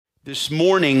This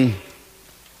morning,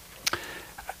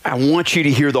 I want you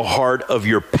to hear the heart of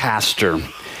your pastor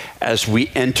as we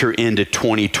enter into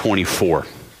 2024.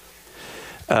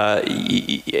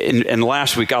 And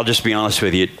last week, I'll just be honest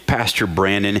with you, Pastor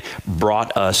Brandon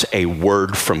brought us a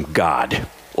word from God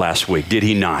last week, did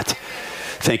he not?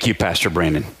 Thank you, Pastor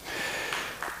Brandon.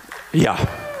 Yeah.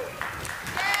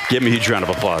 Give him a huge round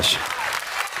of applause.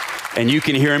 And you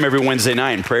can hear him every Wednesday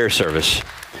night in prayer service.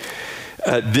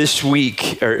 This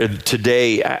week, or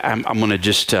today, I'm going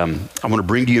to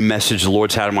bring to you a message the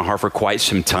Lord's had in my heart for quite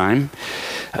some time.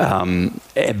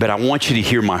 But I want you to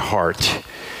hear my heart.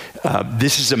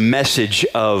 This is a message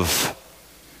of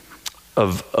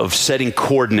setting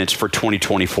coordinates for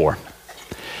 2024.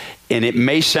 And it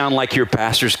may sound like your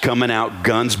pastor's coming out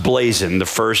guns blazing the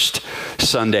first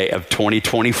Sunday of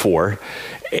 2024,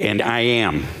 and I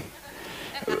am.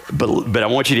 But I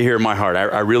want you to hear my heart.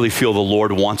 I really feel the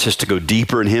Lord wants us to go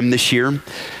deeper in Him this year.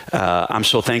 I'm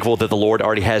so thankful that the Lord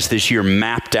already has this year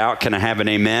mapped out. Can I have an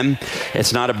amen?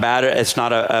 It's not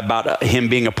about Him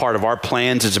being a part of our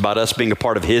plans. It's about us being a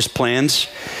part of His plans.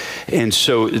 And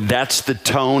so that's the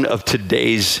tone of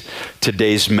today's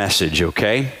message,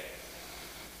 okay?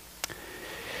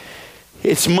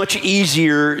 It's much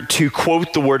easier to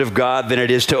quote the Word of God than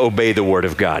it is to obey the Word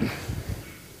of God.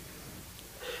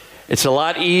 It's a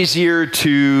lot easier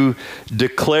to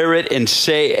declare it and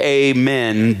say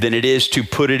amen than it is to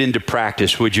put it into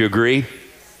practice. Would you agree?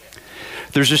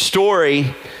 There's a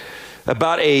story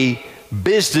about a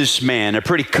businessman, a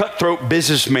pretty cutthroat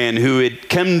businessman who had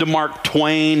come to Mark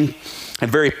Twain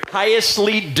and very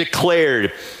piously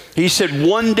declared, he said,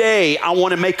 one day I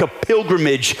want to make a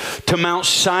pilgrimage to Mount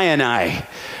Sinai.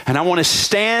 And I want to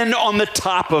stand on the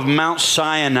top of Mount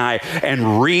Sinai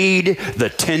and read the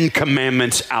 10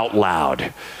 Commandments out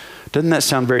loud. Doesn't that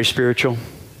sound very spiritual?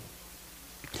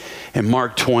 And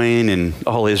Mark Twain, in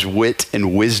all his wit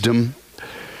and wisdom,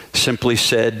 simply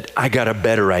said, I got a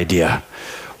better idea.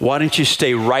 Why don't you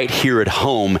stay right here at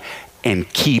home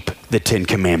and keep the 10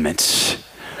 Commandments?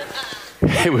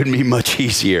 It would be much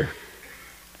easier.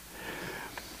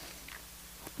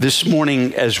 This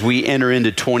morning, as we enter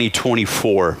into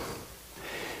 2024,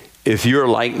 if you're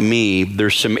like me,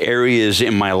 there's some areas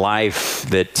in my life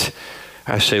that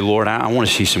I say, Lord, I want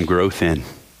to see some growth in.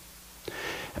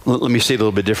 Let me say it a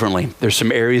little bit differently. There's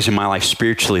some areas in my life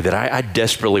spiritually that I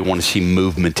desperately want to see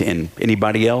movement in.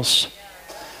 Anybody else?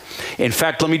 In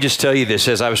fact, let me just tell you this.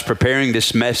 As I was preparing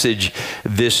this message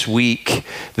this week,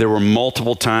 there were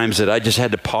multiple times that I just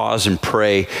had to pause and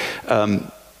pray.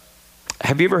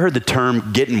 Have you ever heard the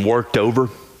term getting worked over?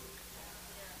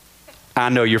 I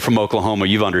know you're from Oklahoma.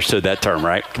 You've understood that term,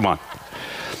 right? Come on.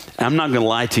 I'm not going to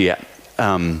lie to you.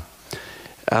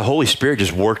 Holy Spirit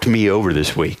just worked me over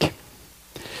this week.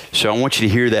 So I want you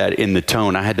to hear that in the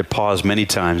tone. I had to pause many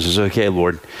times. It's okay,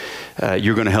 Lord.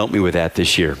 You're going to help me with that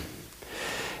this year.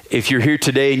 If you're here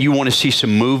today and you want to see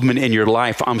some movement in your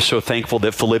life, I'm so thankful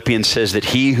that Philippians says that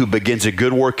he who begins a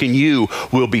good work in you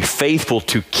will be faithful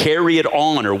to carry it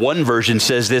on. Or one version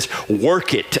says this,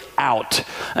 work it out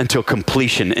until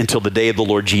completion, until the day of the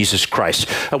Lord Jesus Christ.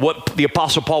 What the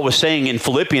Apostle Paul was saying in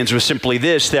Philippians was simply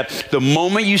this, that the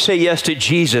moment you say yes to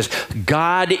Jesus,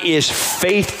 God is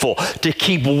faithful to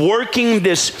keep working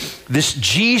this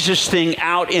Jesus thing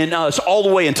out in us all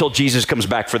the way until Jesus comes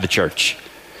back for the church.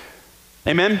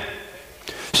 Amen?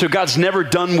 So God's never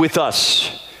done with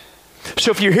us. So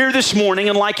if you're here this morning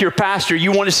and like your pastor,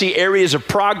 you want to see areas of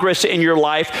progress in your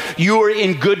life, you are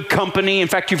in good company. In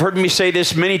fact, you've heard me say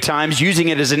this many times, using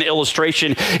it as an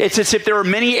illustration. It's as if there are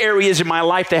many areas in my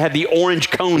life that have the orange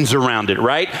cones around it,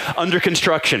 right? Under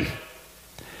construction.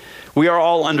 We are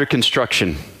all under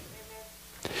construction.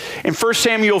 In 1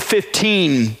 Samuel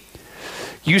 15,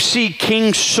 you see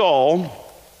King Saul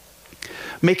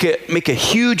make a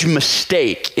huge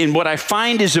mistake. And what I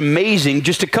find is amazing,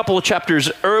 just a couple of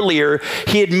chapters earlier,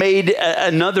 he had made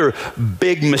another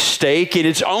big mistake. And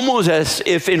it's almost as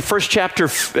if in 1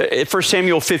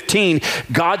 Samuel 15,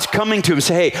 God's coming to him and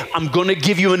say, hey, I'm going to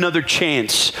give you another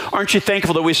chance. Aren't you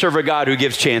thankful that we serve a God who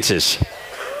gives chances?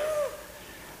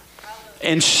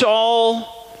 And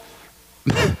Saul,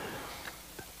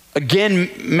 again,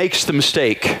 makes the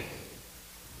mistake.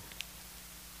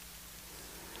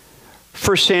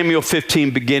 1 Samuel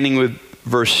 15, beginning with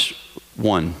verse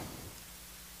 1.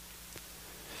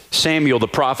 Samuel, the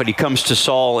prophet, he comes to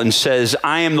Saul and says,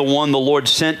 I am the one the Lord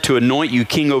sent to anoint you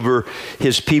king over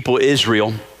his people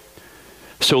Israel.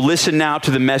 So listen now to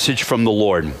the message from the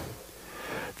Lord.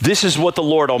 This is what the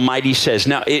Lord Almighty says.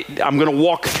 Now, I'm going to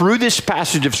walk through this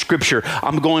passage of Scripture.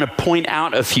 I'm going to point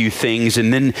out a few things,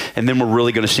 and then we're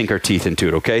really going to sink our teeth into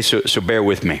it, okay? So bear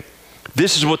with me.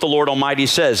 This is what the Lord Almighty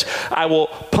says. I will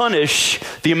punish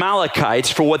the Amalekites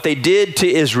for what they did to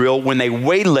Israel when they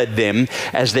waylaid them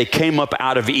as they came up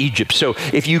out of Egypt. So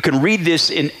if you can read this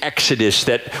in Exodus,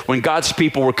 that when God's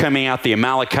people were coming out, the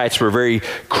Amalekites were very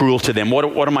cruel to them.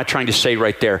 What am I trying to say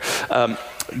right there?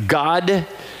 God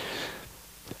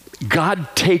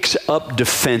takes up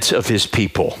defense of his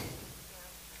people.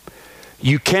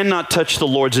 You cannot touch the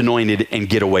Lord's anointed and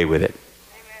get away with it.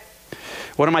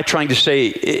 What am I trying to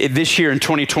say? This year in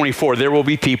 2024, there will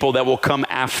be people that will come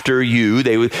after you.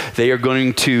 They're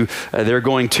going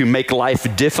to make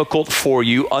life difficult for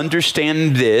you.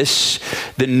 Understand this,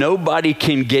 that nobody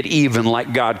can get even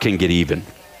like God can get even.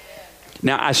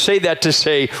 Now, I say that to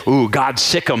say, ooh, God,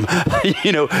 sick them.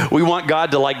 We want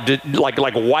God to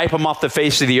like wipe them off the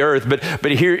face of the earth.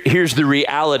 But here's the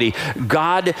reality.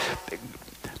 God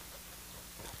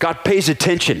pays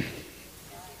attention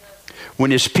when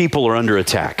his people are under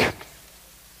attack.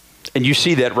 And you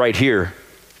see that right here.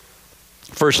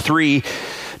 Verse 3,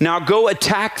 now go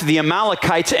attack the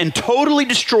Amalekites and totally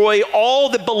destroy all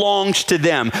that belongs to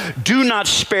them. Do not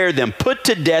spare them. Put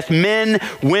to death men,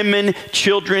 women,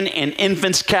 children, and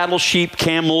infants, cattle, sheep,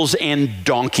 camels, and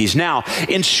donkeys. Now,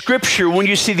 in Scripture, when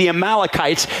you see the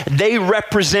Amalekites, they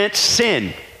represent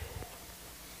sin.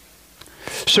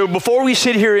 So before we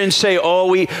sit here and say, oh,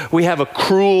 we have a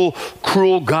cruel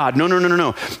God. No.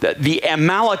 The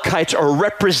Amalekites are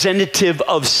representative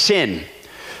of sin.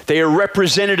 They are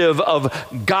representative of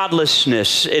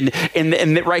godlessness.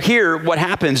 And right here, what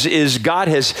happens is God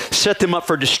has set them up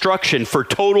for destruction, for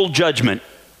total judgment.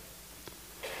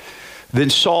 Then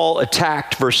Saul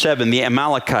attacked, verse 7, the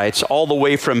Amalekites all the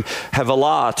way from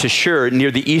Havilah to Shur,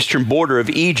 near the eastern border of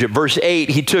Egypt. Verse 8,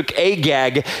 he took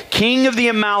Agag, king of the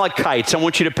Amalekites. I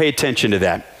want you to pay attention to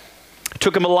that.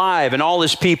 Took him alive and all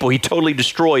his people he totally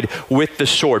destroyed with the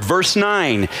sword. Verse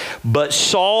 9, but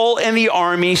Saul and the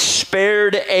army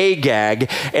spared Agag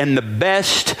and the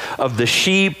best of the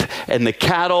sheep and the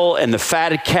cattle and the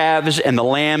fatted calves and the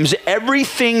lambs,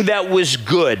 everything that was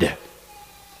good.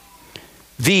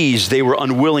 These they were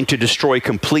unwilling to destroy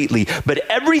completely, but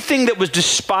everything that was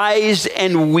despised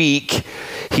and weak,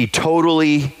 he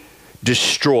totally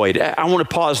destroyed. I want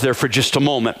to pause there for just a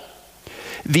moment.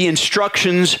 The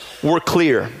instructions were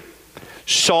clear.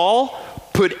 Saul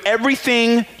put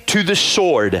everything to the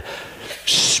sword,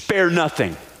 spare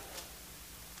nothing.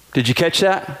 Did you catch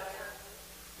that?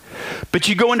 But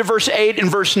you go into verse 8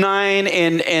 and verse 9,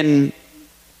 and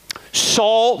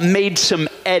Saul made some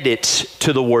edits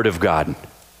to the word of God.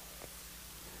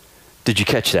 Did you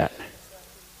catch that?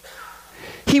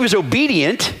 He was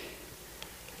obedient,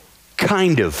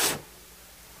 kind of.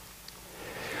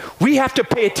 We have to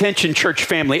pay attention, church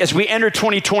family, as we enter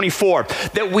 2024,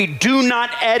 that we do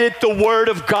not edit the word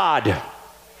of God.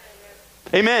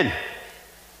 Amen.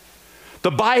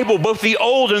 The Bible, both the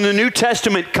Old and the New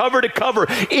Testament, cover to cover,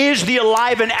 is the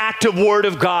alive and active word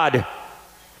of God.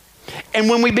 And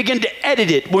when we begin to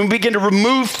edit it, when we begin to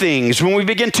remove things, when we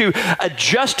begin to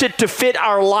adjust it to fit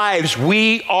our lives,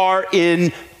 we are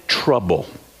in trouble.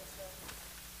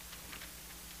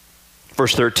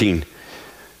 Verse 13,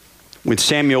 when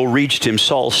Samuel reached him,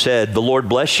 Saul said, "The Lord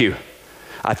bless you.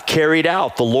 I've carried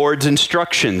out the Lord's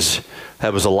instructions."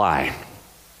 That was a lie.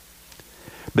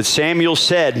 But Samuel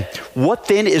said, "What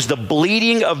then is the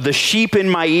bleating of the sheep in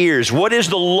my ears? What is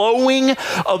the lowing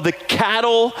of the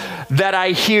cattle that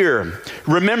I hear?"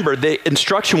 Remember, the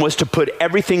instruction was to put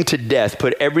everything to death,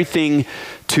 put everything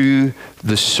to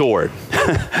the sword.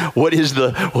 What is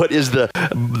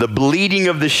the bleating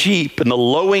of the sheep and the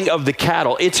lowing of the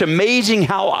cattle? It's amazing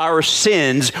how our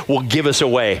sins will give us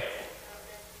away.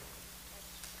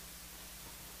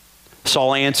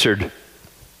 Saul answered,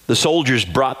 "The soldiers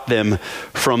brought them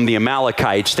from the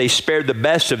Amalekites. They spared the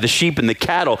best of the sheep and the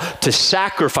cattle to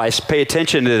sacrifice," pay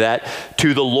attention to that,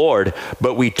 "to the Lord.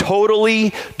 But we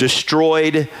totally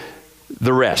destroyed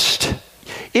the rest."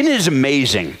 It is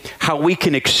amazing how we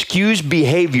can excuse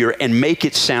behavior and make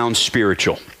it sound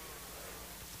spiritual.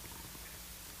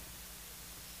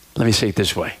 Let me say it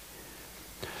this way.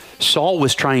 Saul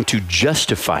was trying to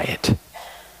justify it.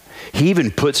 He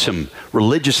even put some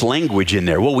religious language in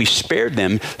there. Well, we spared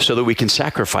them so that we can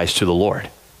sacrifice to the Lord.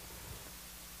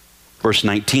 Verse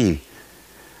 19,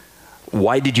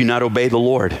 "Why did you not obey the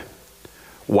Lord?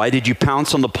 Why did you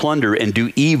pounce on the plunder and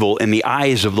do evil in the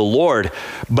eyes of the Lord?"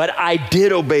 "But I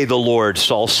did obey the Lord,"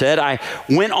 Saul said. "I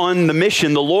went on the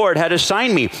mission the Lord had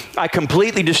assigned me. I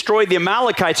completely destroyed the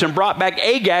Amalekites and brought back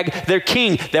Agag, their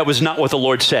king." That was not what the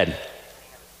Lord said.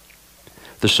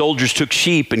 The soldiers took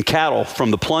sheep and cattle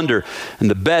from the plunder and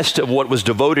the best of what was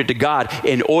devoted to God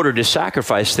in order to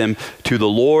sacrifice them to the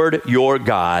Lord your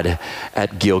God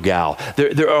at Gilgal.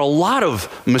 There are a lot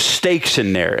of mistakes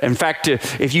in there. In fact,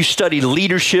 if you study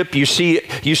leadership, you see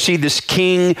this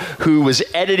king who was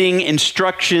editing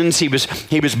instructions. He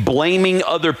was blaming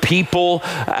other people.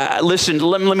 Listen,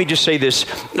 let me just say this.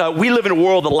 We live in a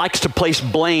world that likes to place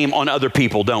blame on other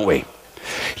people, don't we?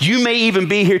 You may even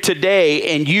be here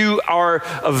today and you are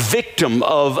a victim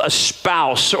of a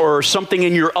spouse or something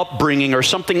in your upbringing or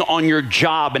something on your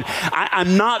job. And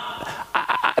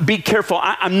be careful,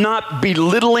 I'm not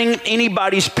belittling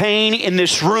anybody's pain in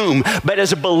this room, but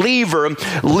as a believer,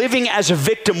 living as a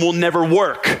victim will never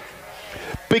work.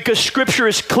 Because Scripture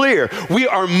is clear. We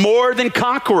are more than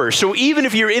conquerors. So even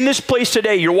if you're in this place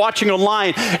today, you're watching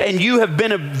online, and you have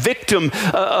been a victim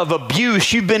of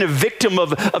abuse, you've been a victim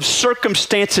of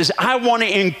circumstances, I want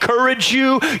to encourage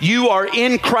you. You are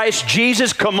in Christ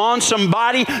Jesus. Come on,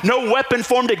 somebody. No weapon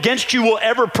formed against you will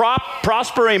ever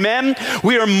prosper. Amen.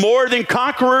 We are more than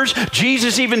conquerors.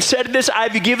 Jesus even said this,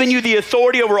 I've given you the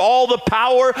authority over all the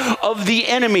power of the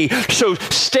enemy. So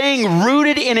staying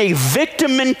rooted in a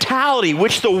victim mentality,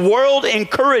 which the world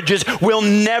encourages, will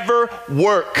never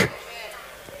work.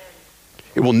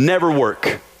 It will never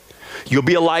work. You'll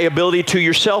be a liability to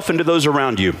yourself and to those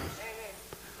around you.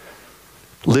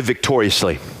 Live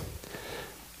victoriously,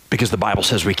 because the Bible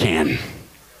says we can.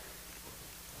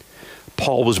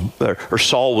 Saul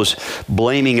was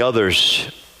blaming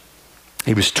others.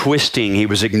 He was twisting. He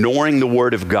was ignoring the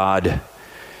word of God.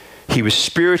 He was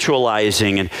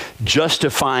spiritualizing and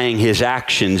justifying his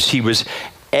actions. He was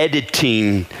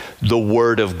editing the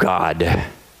word of God.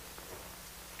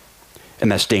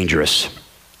 And that's dangerous.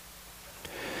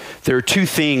 There are two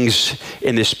things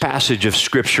in this passage of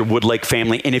Scripture, Woodlake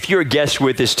family. And if you're a guest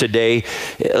with us today,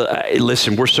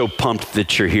 listen, we're so pumped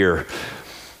that you're here.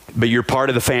 But you're part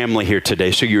of the family here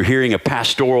today, so you're hearing a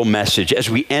pastoral message. As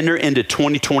we enter into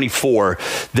 2024,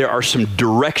 there are some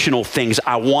directional things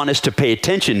I want us to pay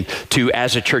attention to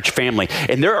as a church family.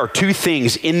 And there are two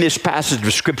things in this passage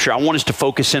of Scripture I want us to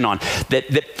focus in on,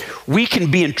 that we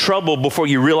can be in trouble before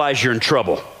you realize you're in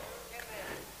trouble.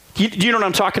 Do you know what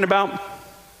I'm talking about?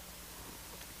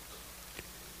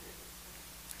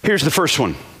 Here's the first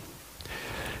one.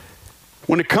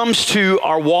 When it comes to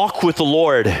our walk with the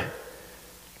Lord,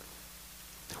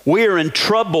 we are in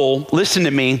trouble, listen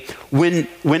to me, when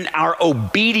our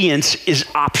obedience is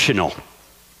optional.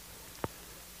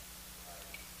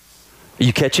 Are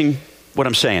you catching what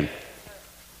I'm saying?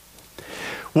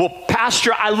 Well,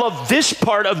 Pastor, I love this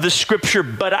part of the Scripture,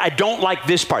 but I don't like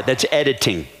this part. That's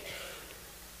editing.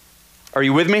 Are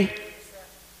you with me?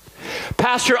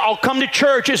 Pastor, I'll come to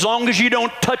church as long as you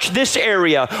don't touch this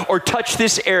area or touch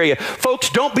this area. Folks,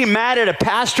 don't be mad at a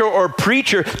pastor or a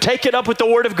preacher. Take it up with the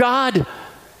Word of God.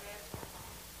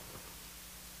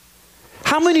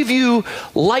 How many of you,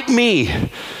 like me,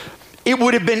 it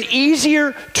would have been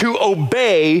easier to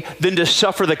obey than to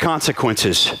suffer the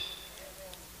consequences?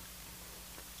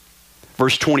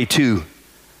 Verse 22.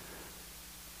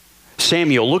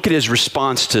 Samuel, look at his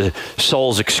response to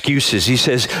Saul's excuses. He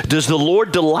says, does the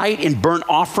Lord delight in burnt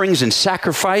offerings and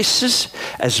sacrifices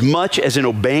as much as in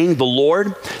obeying the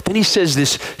Lord? Then he says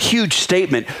this huge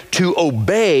statement, to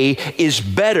obey is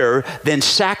better than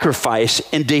sacrifice,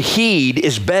 and to heed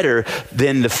is better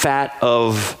than the fat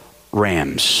of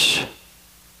rams.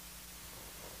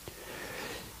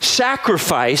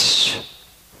 Sacrifice,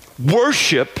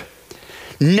 worship,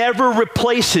 never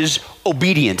replaces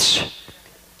obedience.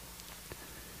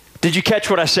 Did you catch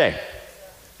what I say?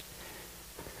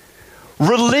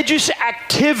 Religious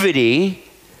activity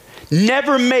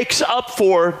never makes up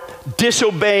for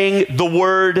disobeying the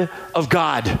word of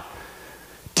God.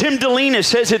 Tim Delena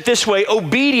says it this way,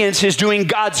 obedience is doing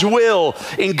God's will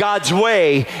in God's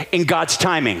way, in God's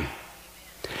timing.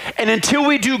 And until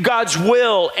we do God's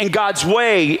will in God's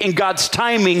way, in God's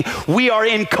timing, we are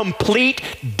in complete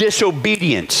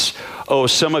disobedience. Oh,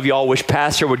 some of y'all wish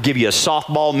Pastor would give you a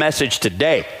softball message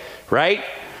today. Right?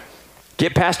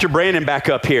 Get Pastor Brandon back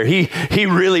up here. He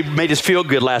really made us feel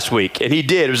good last week, and he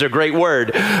did. It was a great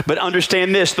word. But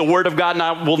understand this, the Word of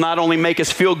God will not only make us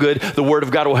feel good, the Word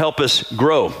of God will help us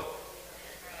grow.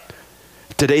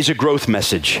 Today's a growth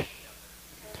message.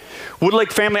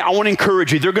 Woodlake family, I want to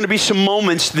encourage you. There are going to be some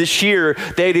moments this year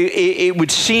that it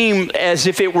would seem as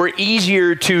if it were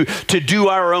easier to do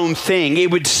our own thing.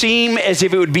 It would seem as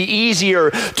if it would be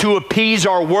easier to appease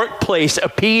our workplace,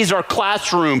 appease our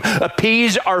classroom,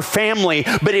 appease our family,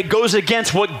 but it goes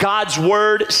against what God's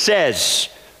word says.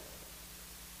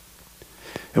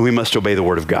 And we must obey the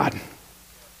word of God.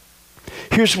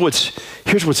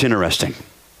 here's what's interesting.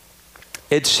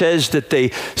 It says that they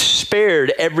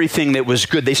spared everything that was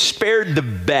good. They spared the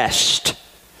best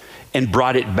and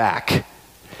brought it back.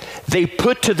 They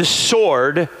put to the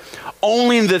sword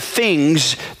only the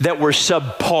things that were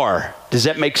subpar. Does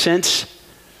that make sense?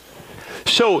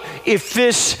 So if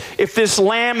this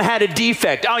lamb had a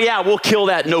defect, oh yeah, we'll kill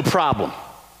that, no problem.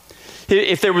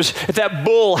 If that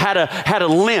bull had a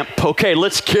limp, okay,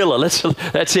 let's kill it.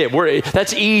 That's it.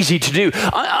 That's easy to do.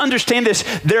 Understand this.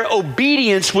 Their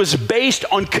obedience was based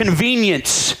on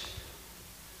convenience.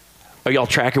 Are y'all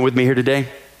tracking with me here today?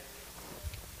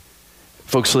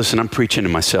 Folks, listen, I'm preaching to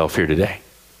myself here today.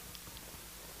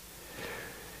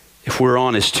 If we're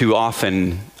honest, too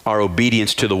often our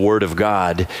obedience to the Word of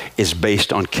God is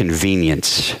based on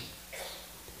convenience.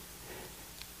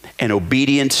 And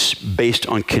obedience based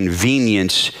on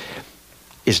convenience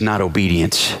is not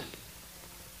obedience.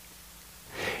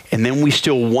 And then we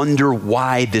still wonder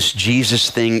why this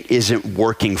Jesus thing isn't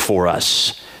working for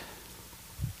us.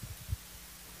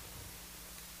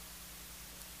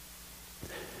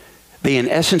 They, in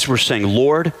essence, were saying,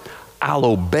 Lord, I'll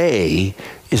obey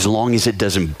as long as it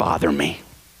doesn't bother me.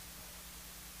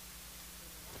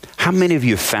 How many of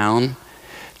you have found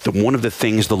that one of the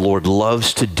things the Lord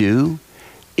loves to do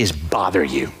is bother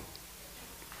you?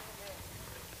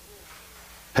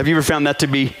 Have you ever found that to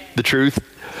be the truth?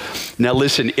 Now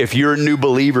listen, if you're a new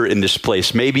believer in this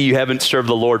place, maybe you haven't served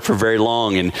the Lord for very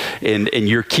long and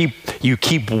you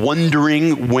keep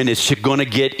wondering when it's going to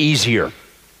get easier.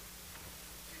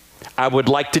 I would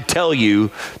like to tell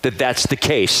you that that's the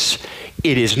case.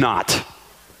 It is not.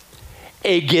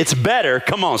 It gets better,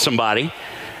 come on somebody,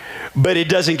 but it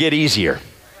doesn't get easier.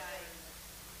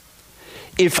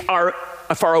 If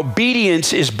our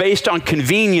obedience is based on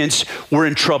convenience, we're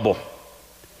in trouble.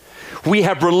 We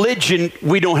have religion,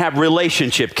 we don't have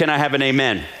relationship. Can I have an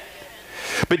amen?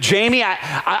 But Jamie,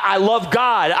 I love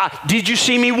God. Did you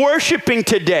see me worshiping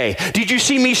today? Did you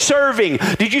see me serving?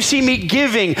 Did you see me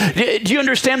giving? Do you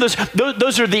understand those?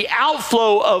 Those are the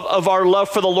outflow of our love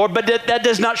for the Lord, but that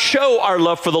does not show our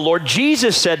love for the Lord.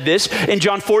 Jesus said this in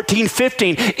John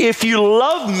 14:15. If you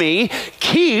love me,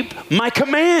 keep my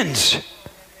commands.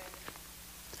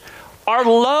 Our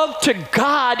love to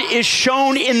God is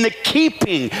shown in the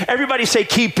keeping. Everybody say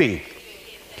keeping.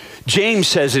 James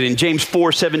says it in James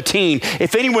 4:17.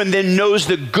 If anyone then knows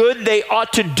the good they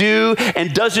ought to do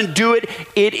and doesn't do it,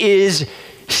 it is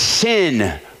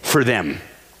sin for them.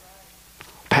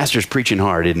 Pastor's preaching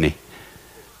hard, isn't he?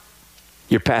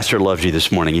 Your pastor loves you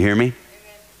this morning. You hear me?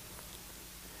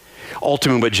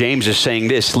 Ultimately, what James is saying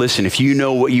this, listen, if you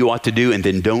know what you ought to do and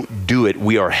then don't do it,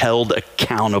 we are held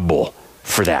accountable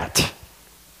for that.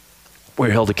 We're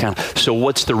held accountable. So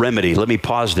what's the remedy? Let me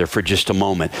pause there for just a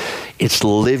moment. It's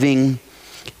living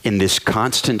in this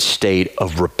constant state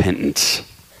of repentance.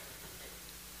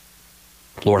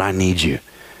 Lord, I need you.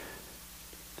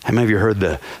 How many of you heard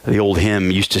the old hymn,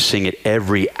 used to sing it,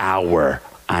 every hour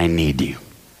I need you?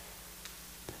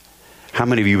 How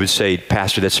many of you would say,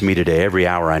 Pastor, that's me today. Every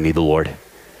hour I need the Lord.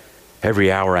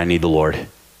 Every hour I need the Lord.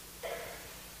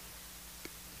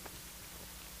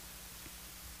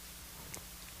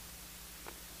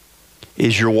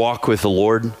 Is your walk with the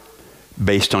Lord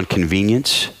based on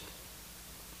convenience?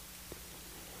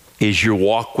 Is your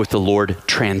walk with the Lord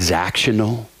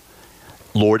transactional?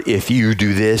 Lord, if you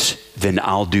do this, then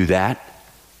I'll do that.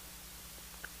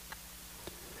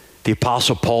 The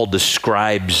Apostle Paul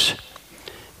describes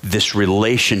this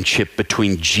relationship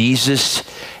between Jesus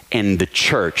and the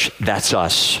church. That's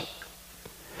us.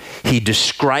 He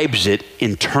describes it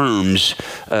in terms,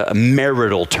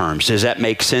 marital terms. Does that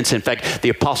make sense? In fact, the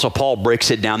Apostle Paul breaks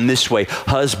it down this way.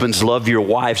 Husbands, love your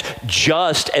wives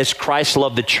just as Christ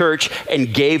loved the church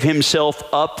and gave himself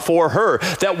up for her.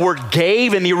 That word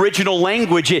gave in the original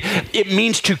language, it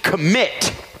means to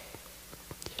commit.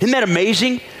 Isn't that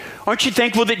amazing? Aren't you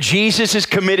thankful that Jesus is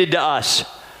committed to us?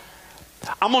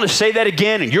 I'm going to say that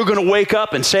again, and you're going to wake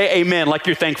up and say amen like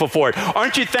you're thankful for it.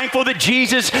 Aren't you thankful that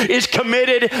Jesus is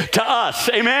committed to us?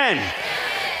 Amen.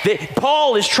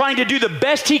 Paul is trying to do the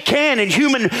best he can in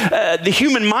the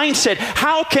human mindset.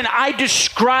 How can I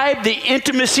describe the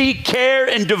intimacy, care,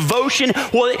 and devotion?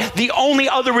 Well, the only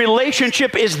other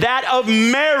relationship is that of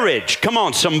marriage. Come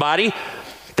on, somebody.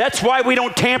 That's why we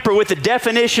don't tamper with the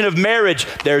definition of marriage.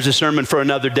 There's a sermon for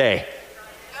another day.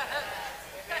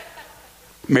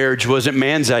 Marriage wasn't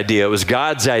man's idea, it was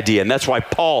God's idea. And that's why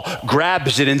Paul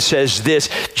grabs it and says this,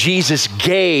 Jesus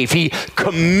gave, he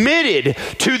committed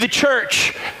to the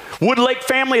church. Woodlake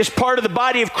family is part of the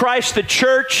body of Christ, the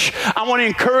church. I want to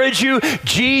encourage you.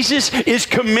 Jesus is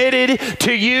committed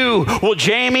to you. Well,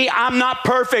 Jamie, I'm not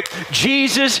perfect.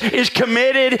 Jesus is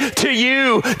committed to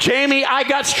you. Jamie, I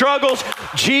got struggles.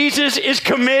 Jesus is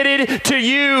committed to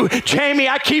you. Jamie,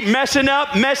 I keep messing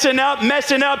up.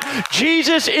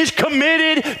 Jesus is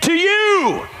committed to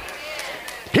you.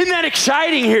 Isn't that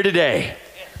exciting here today?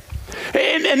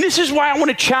 And this is why I want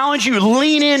to challenge you.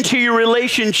 Lean into your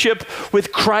relationship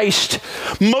with Christ.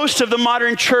 Most of the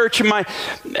modern church,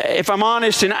 if I'm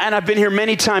honest, and I've been here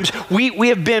many times, we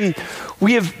have been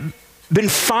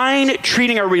fine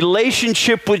treating our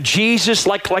relationship with Jesus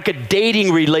like a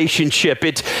dating relationship.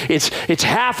 It's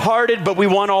half-hearted, but we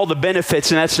want all the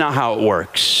benefits, and that's not how it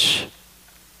works.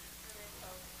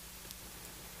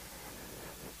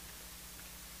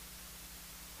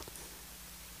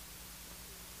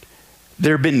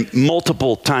 There have been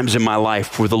multiple times in my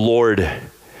life where the Lord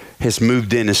has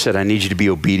moved in and said, I need you to be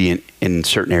obedient in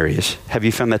certain areas. Have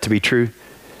you found that to be true?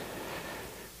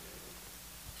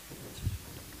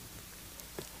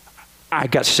 I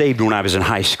got saved when I was in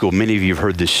high school. Many of you have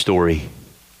heard this story.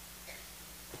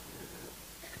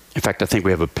 In fact, I think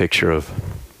we have a picture of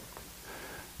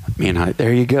me and I.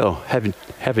 There you go.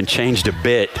 Haven't changed a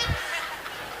bit.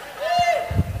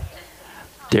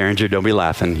 Derringer, don't be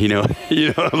laughing. You know,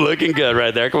 I'm looking good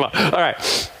right there. Come on. All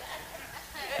right.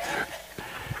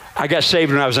 I got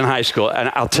saved when I was in high school, and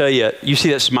I'll tell you, you see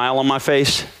that smile on my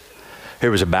face?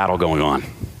 There was a battle going on.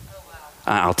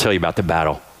 I'll tell you about the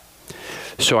battle.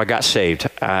 So I got saved,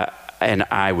 and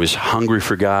I was hungry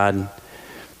for God.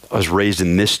 I was raised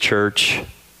in this church,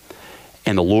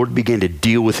 and the Lord began to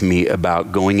deal with me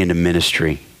about going into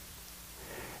ministry.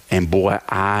 And boy,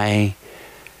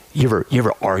 You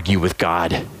ever argue with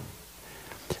God?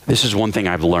 This is one thing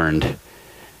I've learned.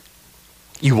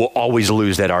 You will always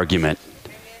lose that argument.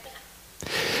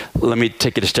 Let me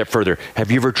take it a step further. Have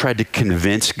you ever tried to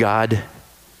convince God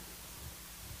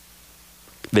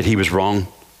that he was wrong?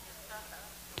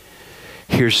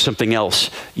 Here's something else.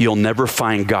 You'll never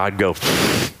find God go,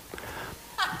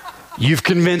 you've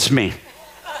convinced me.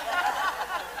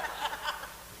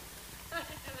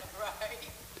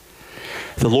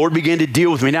 The Lord began to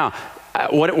deal with me. Now,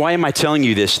 why am I telling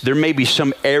you this? There may be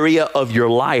some area of your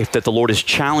life that the Lord is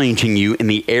challenging you in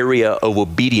the area of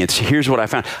obedience. Here's what I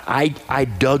found. I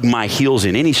dug my heels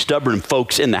in. Any stubborn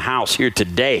folks in the house here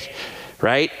today,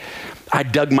 right? I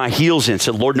dug my heels in and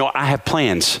said, Lord, no, I have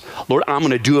plans. Lord, I'm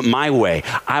going to do it my way.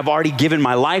 I've already given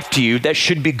my life to you. That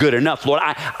should be good enough. Lord,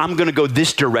 I'm going to go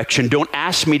this direction. Don't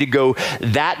ask me to go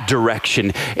that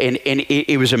direction. And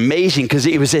it was amazing because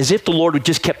it was as if the Lord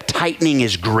just kept tightening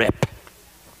his grip.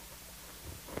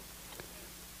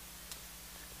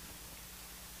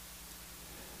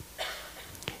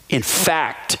 In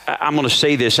fact, I'm going to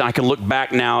say this, and I can look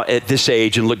back now at this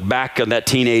age and look back on that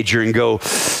teenager and go,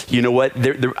 you know what?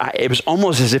 It was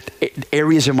almost as if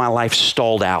areas of my life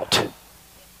stalled out.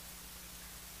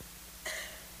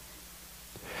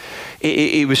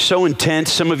 It was so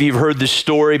intense. Some of you have heard this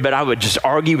story, but I would just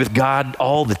argue with God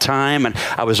all the time. And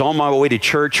I was on my way to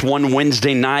church one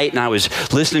Wednesday night, and I was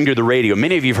listening to the radio.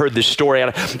 Many of you have heard this story.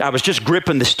 I was just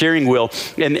gripping the steering wheel,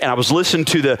 and I was listening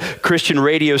to the Christian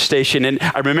radio station. And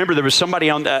I remember there was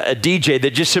somebody on a DJ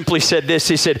that just simply said this.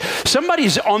 He said,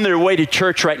 somebody's on their way to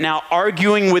church right now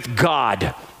arguing with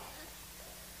God.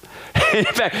 In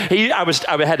fact,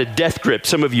 I had a death grip.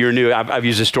 Some of you are new. I've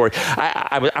used this story.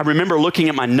 I remember looking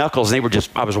at my knuckles, and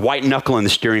I was white knuckling the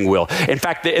steering wheel. In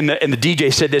fact, and the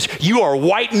DJ said this, you are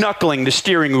white knuckling the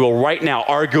steering wheel right now,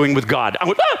 arguing with God. I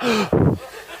went, ah!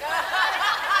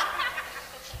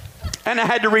 And I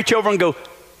had to reach over and go,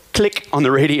 click on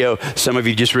the radio. Some of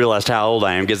you just realized how old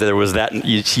I am because there was that,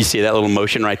 you see that little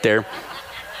motion right there?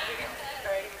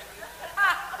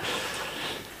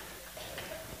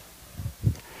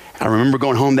 I remember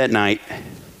going home that night,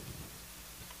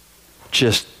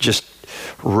 just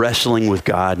wrestling with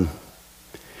God.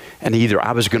 And either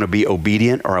I was going to be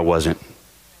obedient or I wasn't.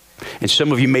 And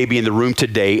some of you may be in the room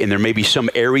today, and there may be some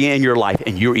area in your life,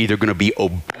 and you're either going to be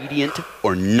obedient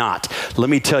or not. Let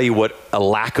me tell you what a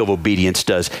lack of obedience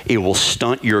does. It will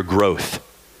stunt your growth.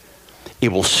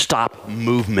 It will stop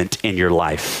movement in your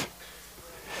life.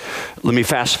 Let me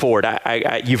fast forward.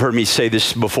 You've heard me say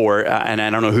this before, and I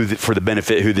don't know for the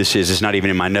benefit who this is. It's not even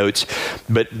in my notes.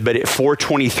 But at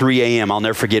 4:23 a.m., I'll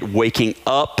never forget waking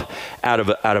up out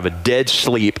of a dead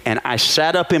sleep, and I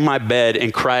sat up in my bed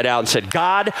and cried out and said,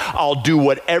 God, I'll do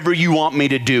whatever you want me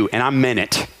to do. And I meant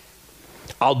it.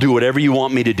 I'll do whatever you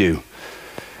want me to do.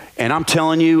 And I'm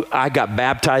telling you, I got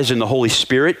baptized in the Holy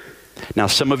Spirit. Now,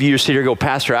 some of you sit here and go,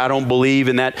 Pastor, I don't believe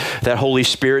in that Holy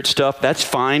Spirit stuff. That's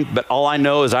fine, but all I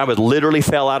know is I would literally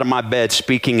fell out of my bed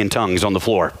speaking in tongues on the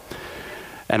floor.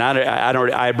 And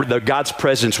God's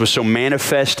presence was so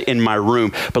manifest in my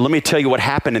room. But let me tell you what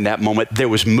happened in that moment. There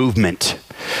was movement.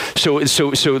 So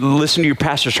listen to your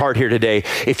pastor's heart here today.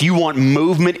 If you want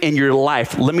movement in your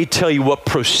life, let me tell you what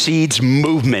precedes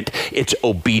movement. It's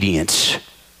obedience.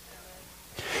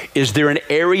 Is there an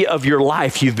area of your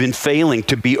life you've been failing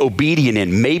to be obedient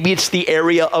in? Maybe it's the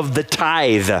area of the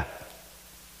tithe.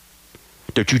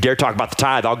 Don't you dare talk about the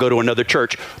tithe. I'll go to another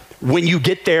church. When you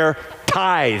get there,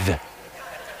 tithe.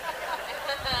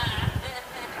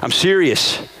 I'm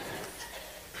serious.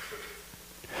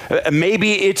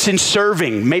 Maybe it's in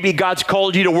serving. Maybe God's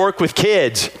called you to work with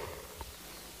kids.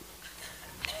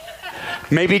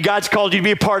 Maybe God's called you to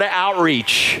be a part of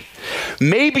outreach.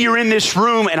 Maybe you're in this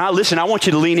room, and I want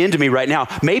you to lean into me right now.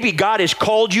 Maybe God has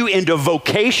called you into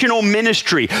vocational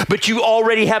ministry, but you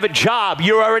already have a job.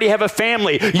 You already have a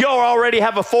family. You already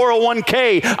have a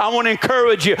 401k. I want to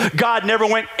encourage you. God never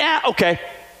went, okay.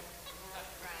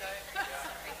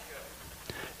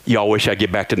 Y'all wish I'd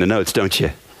get back to the notes, don't you?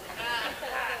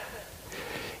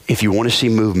 If you want to see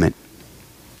movement,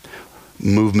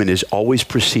 movement is always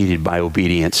preceded by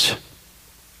obedience.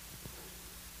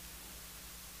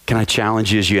 Can I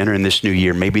challenge you as you enter in this new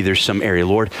year? Maybe there's some area,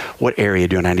 Lord, what area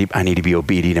do I need to be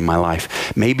obedient in my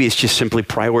life? Maybe it's just simply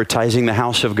prioritizing the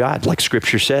house of God, like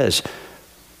Scripture says.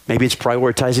 Maybe it's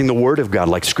prioritizing the Word of God,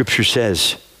 like Scripture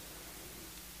says.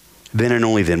 Then and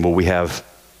only then will we have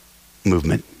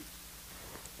movement.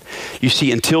 You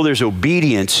see, until there's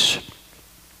obedience,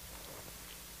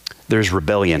 there's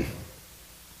rebellion.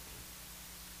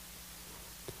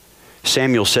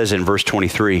 Samuel says in verse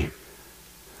 23,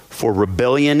 for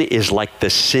rebellion is like the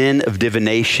sin of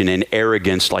divination and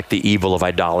arrogance like the evil of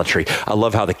idolatry. I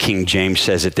love how the King James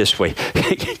says it this way.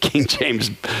 King James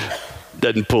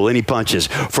doesn't pull any punches.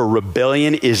 For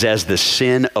rebellion is as the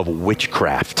sin of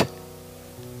witchcraft,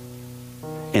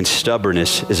 and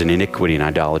stubbornness is an iniquity and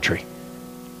idolatry.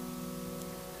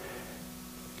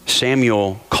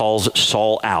 Samuel calls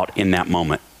Saul out in that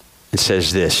moment and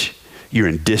says this, you're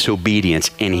in disobedience,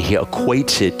 and he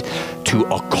equates it to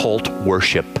occult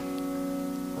worship.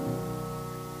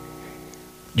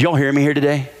 Do y'all hear me here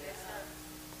today?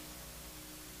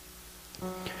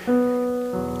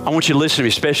 I want you to listen to me,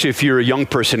 especially if you're a young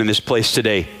person in this place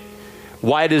today.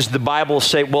 Why does the Bible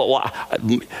say, well,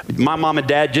 my mom and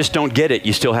dad just don't get it?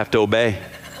 You still have to obey.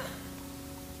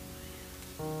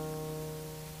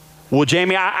 Well,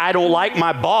 Jamie, I don't like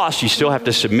my boss. You still have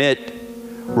to submit.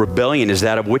 Rebellion is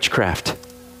that of witchcraft.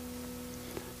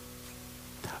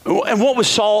 And what was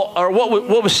Saul, or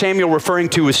what was Samuel referring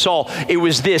to with Saul? It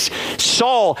was this: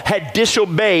 Saul had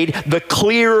disobeyed the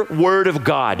clear word of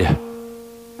God.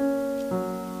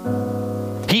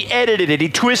 He edited it, he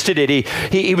twisted it,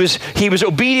 he was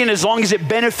obedient as long as it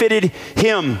benefited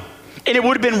him. And it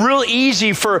would have been real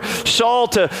easy for Saul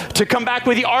to come back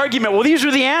with the argument, well, these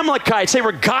are the Amalekites. They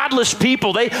were godless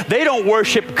people. They don't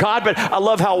worship God. But I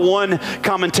love how one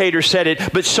commentator said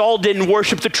it. But Saul didn't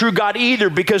worship the true God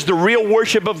either, because the real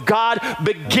worship of God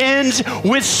begins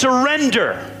with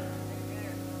surrender.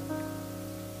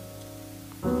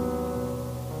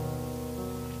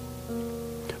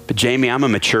 But Jamie, I'm a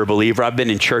mature believer. I've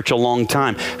been in church a long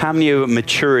time. How many of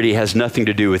maturity has nothing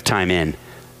to do with time in?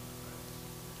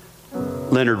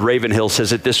 Leonard Ravenhill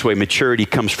says it this way: maturity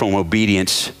comes from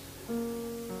obedience,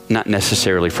 not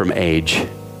necessarily from age.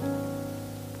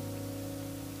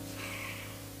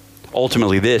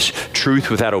 Ultimately this, truth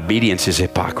without obedience is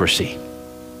hypocrisy.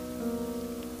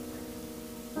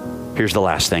 Here's the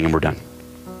last thing and we're done.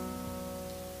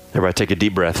 Everybody take a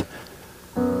deep breath.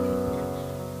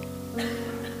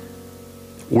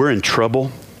 We're in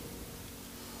trouble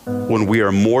when we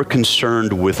are more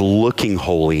concerned with looking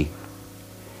holy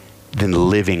than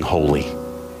living holy.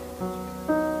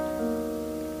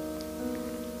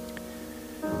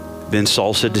 Then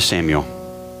Saul said to Samuel,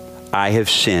 I have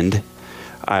sinned.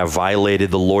 I have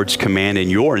violated the Lord's command and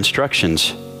your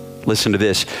instructions. Listen to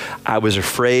this. I was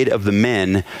afraid of the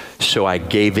men, so I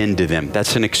gave in to them.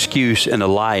 That's an excuse and a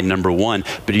lie, number one.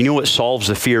 But you know what solves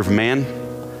the fear of man?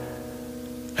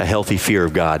 A healthy fear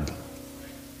of God.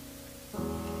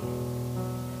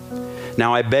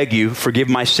 Now I beg you, forgive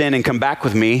my sin and come back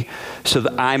with me so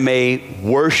that I may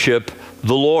worship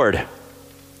the Lord.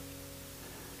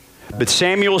 But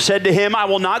Samuel said to him, I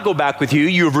will not go back with you.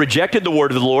 You have rejected the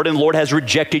word of the Lord, and the Lord has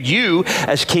rejected you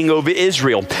as king over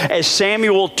Israel. As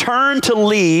Samuel turned to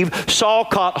leave, Saul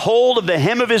caught hold of the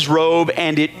hem of his robe,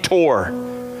 and it tore.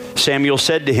 Samuel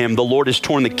said to him, the Lord has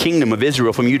torn the kingdom of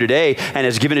Israel from you today and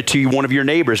has given it to you, one of your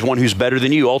neighbors, one who's better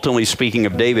than you. Ultimately speaking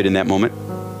of David in that moment.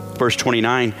 Verse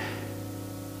 29,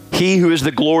 he who is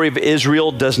the glory of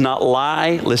Israel does not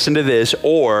lie, listen to this,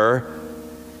 or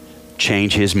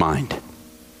change his mind.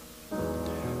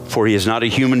 For he is not a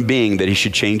human being that he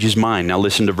should change his mind. Now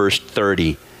listen to verse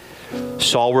 30.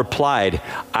 Saul replied,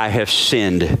 I have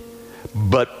sinned,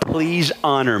 but please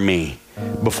honor me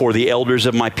before the elders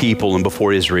of my people and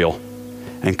before Israel,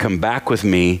 and come back with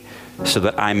me so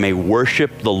that I may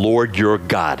worship the Lord your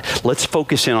God. Let's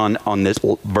focus in on this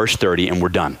verse 30 and we're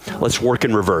done. Let's work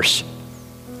in reverse.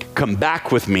 Come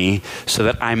back with me so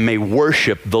that I may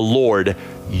worship the Lord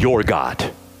your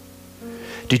God.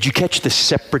 Did you catch the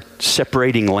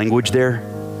separating language there?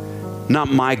 Not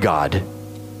my God,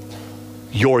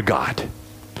 your God.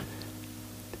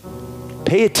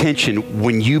 Pay attention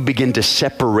when you begin to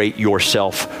separate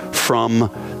yourself from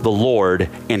the Lord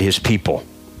and his people.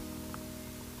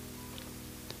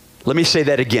 Let me say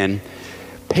that again.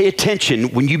 Pay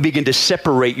attention when you begin to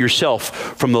separate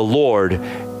yourself from the Lord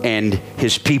and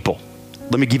his people.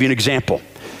 Let me give you an example.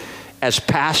 As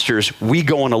pastors, we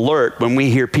go on alert when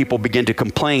we hear people begin to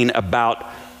complain about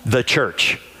the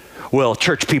church. Well,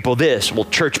 church people this, well,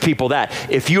 church people that.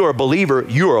 If you are a believer,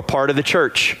 you are a part of the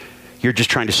church. You're just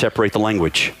trying to separate the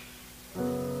language.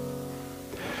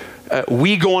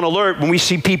 We go on alert when we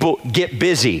see people get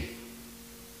busy.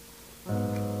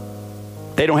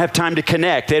 They don't have time to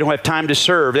connect. They don't have time to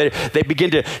serve. They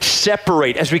begin to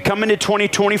separate. As we come into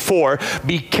 2024,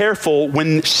 be careful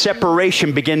when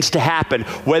separation begins to happen,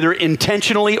 whether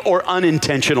intentionally or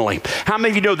unintentionally. How many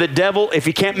of you know the devil, if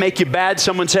he can't make you bad,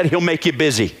 someone said he'll make you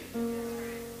busy.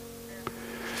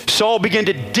 Saul began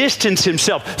to distance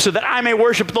himself so that I may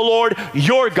worship the Lord,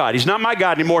 your God. He's not my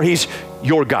God anymore. He's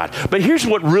your God. But here's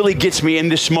what really gets me in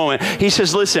this moment. He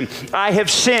says, listen, I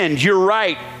have sinned. You're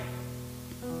right.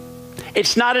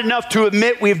 It's not enough to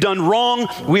admit we've done wrong.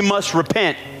 We must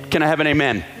repent. Can I have an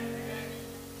amen?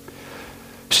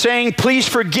 Saying, please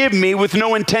forgive me with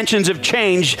no intentions of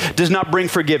change does not bring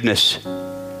forgiveness.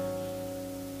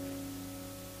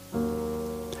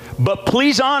 But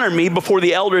please honor me before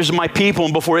the elders of my people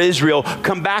and before Israel.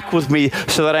 Come back with me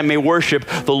so that I may worship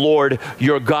the Lord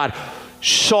your God.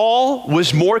 Saul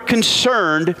was more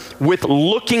concerned with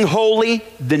looking holy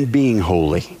than being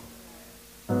holy.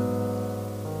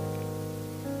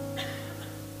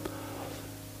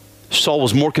 Saul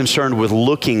was more concerned with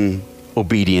looking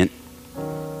obedient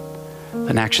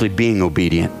than actually being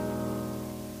obedient.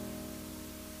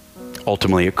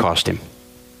 Ultimately, it cost him.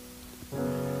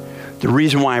 The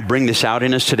reason why I bring this out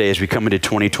in us today as we come into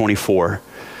 2024,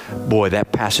 boy,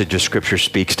 that passage of Scripture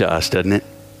speaks to us, doesn't it?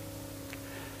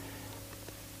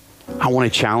 I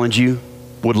want to challenge you,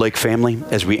 Woodlake family,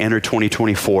 as we enter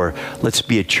 2024, let's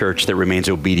be a church that remains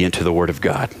obedient to the Word of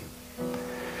God.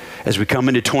 As we come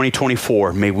into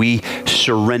 2024, may we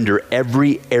surrender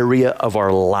every area of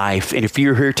our life. And if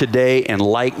you're here today and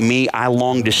like me, I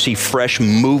long to see fresh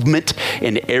movement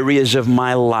in areas of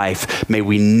my life. May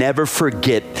we never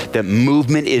forget that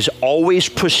movement is always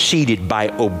preceded by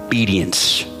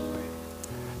obedience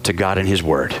to God and his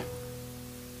word.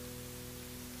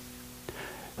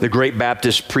 The great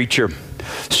Baptist preacher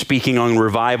speaking on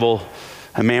revival,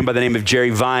 a man by the name of Jerry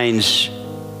Vines,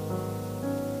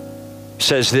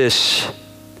 says this: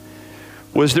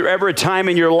 was there ever a time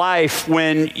in your life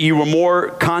when you were more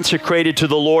consecrated to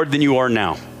the Lord than you are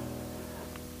now?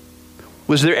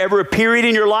 Was there ever a period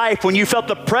in your life when you felt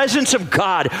the presence of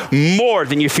God more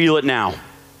than you feel it now?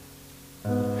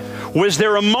 Was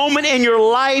there a moment in your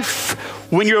life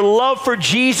when your love for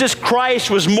Jesus Christ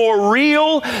was more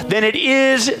real than it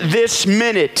is this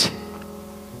minute?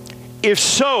 If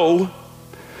so,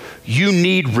 you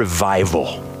need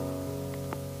revival.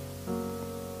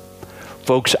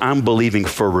 Folks, I'm believing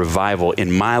for revival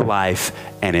in my life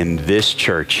and in this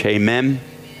church. Amen?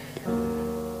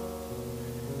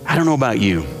 I don't know about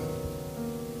you,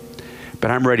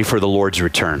 but I'm ready for the Lord's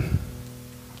return.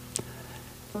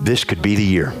 This could be the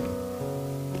year.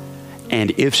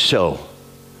 And if so,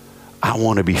 I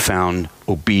want to be found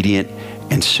obedient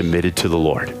and submitted to the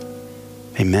Lord.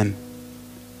 Amen?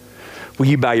 Will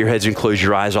you bow your heads and close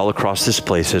your eyes all across this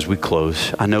place as we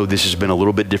close? I know this has been a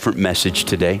little bit different message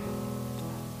today.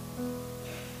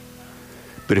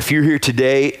 But if you're here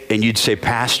today and you'd say,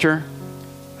 Pastor,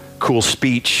 cool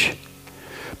speech,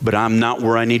 but I'm not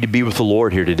where I need to be with the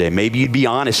Lord here today. Maybe you'd be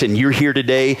honest and you're here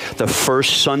today, the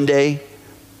first Sunday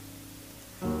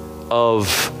of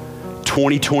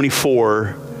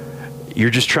 2024, You're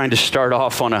just trying to start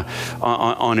off on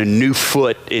a new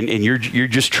foot, and you're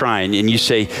just trying, and you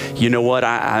say, you know what,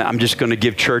 I'm just going to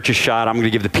give church a shot. I'm going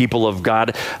to give the people of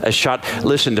God a shot.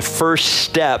 Listen, the first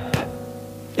step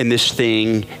in this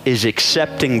thing is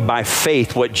accepting by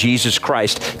faith what Jesus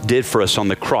Christ did for us on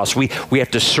the cross. We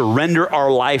have to surrender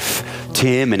our life to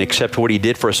him and accept what he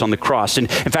did for us on the cross. And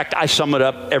in fact, I sum it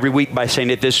up every week by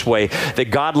saying it this way,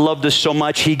 that God loved us so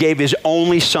much, he gave his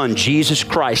only son, Jesus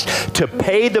Christ, to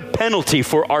pay the penalty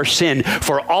for our sin,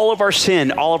 for all of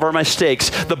our mistakes.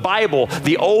 The Bible,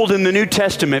 the Old and the New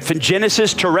Testament, from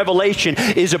Genesis to Revelation,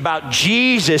 is about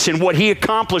Jesus and what he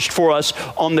accomplished for us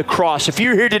on the cross. If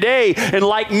you're here today and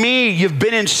like me, you've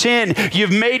been in sin,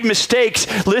 you've made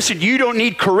mistakes, listen, you don't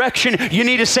need correction, you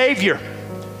need a Savior.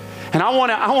 And I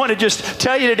want to just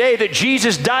tell you today that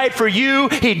Jesus died for you.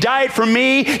 He died for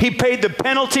me. He paid the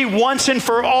penalty once and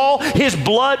for all. His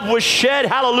blood was shed.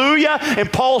 Hallelujah. And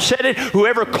Paul said it,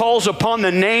 whoever calls upon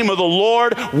the name of the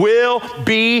Lord will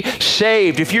be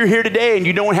saved. If you're here today and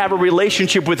you don't have a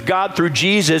relationship with God through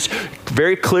Jesus,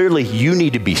 very clearly you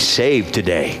need to be saved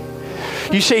today.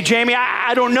 You say, Jamie,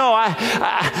 I don't know.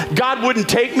 God wouldn't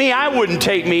take me. I wouldn't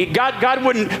take me. God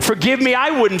wouldn't forgive me.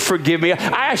 I wouldn't forgive me.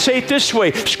 I say it this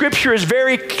way. Scripture is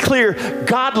very clear.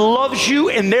 God loves you,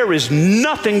 and there is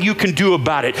nothing you can do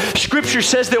about it. Scripture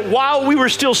says that while we were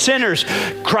still sinners,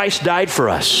 Christ died for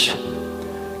us.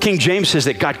 King James says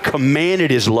that God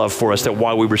commanded his love for us, that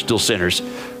while we were still sinners,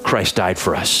 Christ died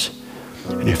for us.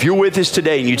 And if you're with us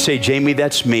today and you'd say, Jamie,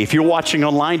 that's me. If you're watching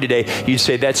online today, you'd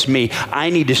say, that's me.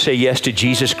 I need to say yes to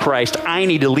Jesus Christ. I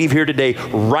need to leave here today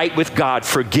right with God,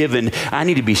 forgiven. I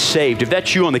need to be saved. If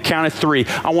that's you, on the count of 3,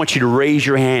 I want you to raise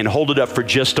your hand, hold it up for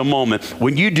just a moment.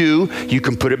 When you do, you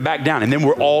can put it back down. And then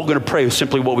we're all going to pray with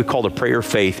simply what we call the prayer of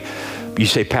faith. You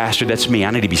say, Pastor, that's me.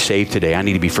 I need to be saved today. I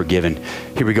need to be forgiven.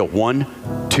 Here we go.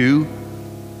 1, 2,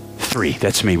 3.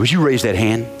 That's me. Would you raise that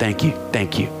hand? Thank you.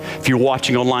 Thank you. If you're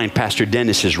watching online, Pastor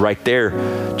Dennis is right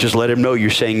there. Just let him know you're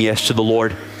saying yes to the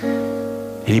Lord.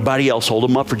 Anybody else, hold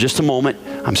them up for just a moment.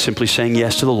 I'm simply saying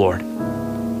yes to the Lord.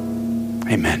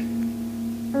 Amen.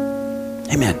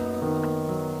 Amen.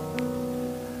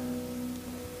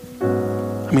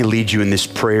 Let me lead you in this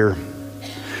prayer.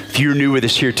 If you're new with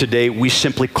us here today, we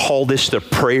simply call this the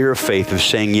prayer of faith, of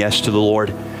saying yes to the Lord.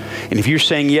 And if you're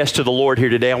saying yes to the Lord here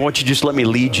today, I want you to just let me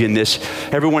lead you in this.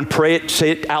 Everyone pray it,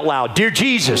 say it out loud. Dear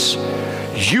Jesus,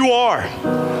 you are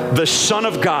the Son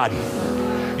of God.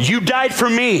 You died for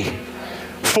me,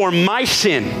 for my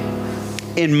sin,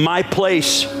 in my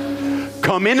place.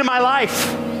 Come into my life,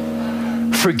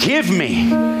 forgive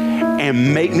me,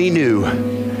 and make me new.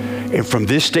 And from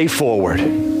this day forward,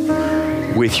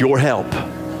 with your help,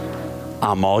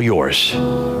 I'm all yours.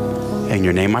 In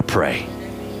your name I pray.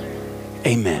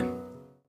 Amen.